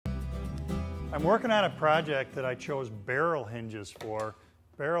I'm working on a project that I chose barrel hinges for.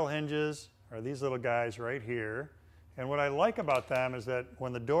 Barrel hinges are these little guys right here. And what I like about them is that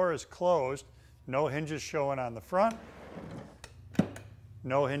when the door is closed, no hinges showing on the front,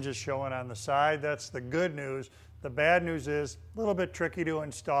 no hinges showing on the side. That's the good news. The bad news is a little bit tricky to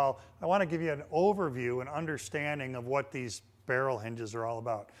install. I want to give you an overview and understanding of what these barrel hinges are all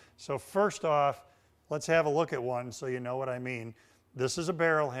about. So first off, let's have a look at one so you know what I mean. This is a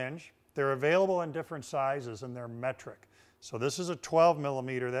barrel hinge. They're available in different sizes and they're metric. So this is a 12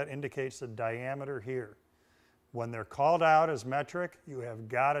 millimeter. That indicates the diameter here. When they're called out as metric, you have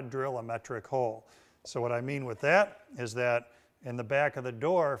got to drill a metric hole. So what I mean with that is that in the back of the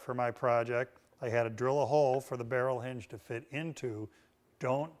door for my project, I had to drill a hole for the barrel hinge to fit into.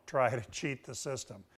 Don't try to cheat the system.